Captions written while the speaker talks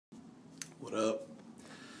What up?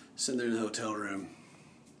 Sitting there in the hotel room.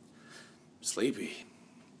 Sleepy.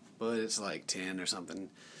 But it's like 10 or something.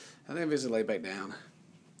 I think I'm just lay back down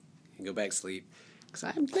and go back to sleep. Because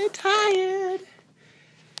I'm so tired.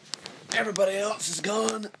 Everybody else is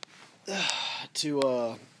gone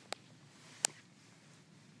to,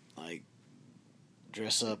 like,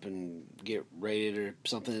 dress up and get raided or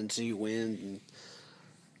something and see who wins. And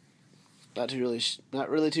not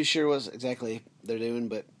really too sure what exactly they're doing,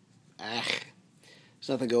 but there's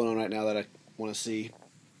nothing going on right now that I want to see.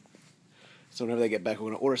 So whenever they get back, we're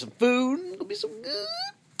going to order some food. It'll be so good.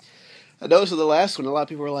 I noticed with the last one, a lot of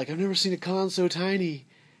people were like, I've never seen a con so tiny.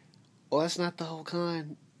 Well, that's not the whole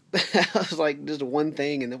con. That was like just one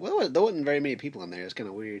thing, and there wasn't very many people in there. It's kind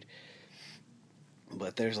of weird.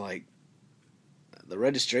 But there's like, the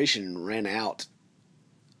registration ran out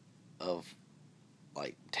of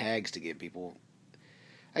like tags to get people.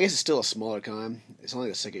 I guess it's still a smaller con. It's only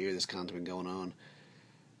the second year this con's been going on,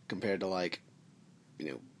 compared to like,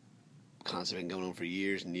 cons have been going on for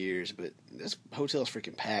years and years. But this hotel's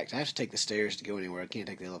freaking packed. I have to take the stairs to go anywhere. I can't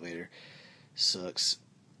take the elevator. Sucks.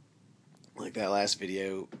 Like that last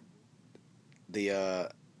video,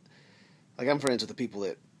 like I'm friends with the people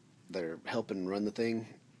that are helping run the thing,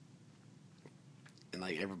 and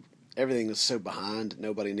like everything was so behind,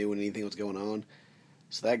 nobody knew when anything was going on.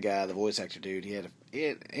 So that guy, the voice actor dude, he had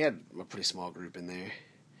a pretty small group in there.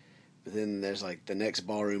 But then there's like the next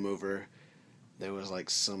ballroom over, there was like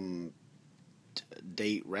some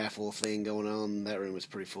date raffle thing going on. That room was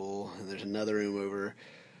pretty full. And there's another room over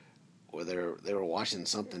where they were watching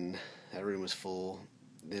something. That room was full.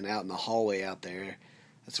 Then out in the hallway out there,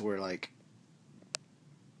 that's where like,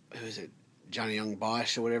 who is it, Johnny Young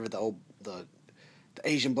Bosch or whatever, the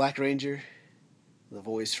Asian Black Ranger, the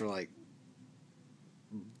voice for like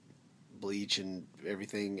Bleach and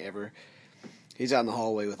everything ever. He's out in the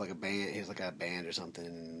hallway with like a band. He's like a band or something,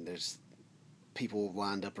 and there's people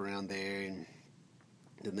lined up around there, and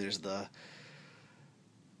then there's the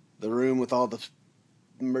room with all the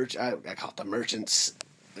merch. I call it the merchants.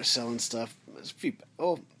 They're selling stuff. There's a few.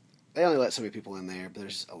 Oh, they only let so many people in there, but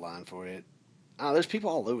there's a line for it. There's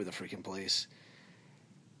people all over the freaking place.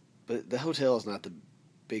 But the hotel is not the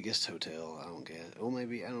biggest hotel. I don't get. Oh,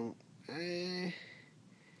 maybe I don't.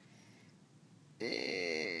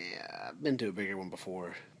 I've been to a bigger one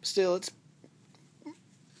before. Still, it's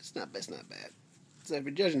not bad. So if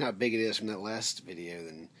you're judging how big it is from that last video,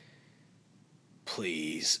 then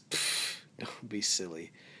please, don't be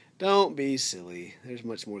silly. Don't be silly. There's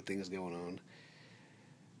much more things going on.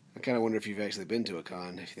 I kind of wonder if you've actually been to a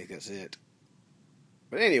con, if you think that's it.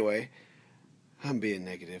 But anyway, I'm being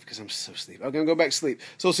negative because I'm so sleepy. I'm going to go back to sleep.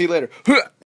 So I'll see you later.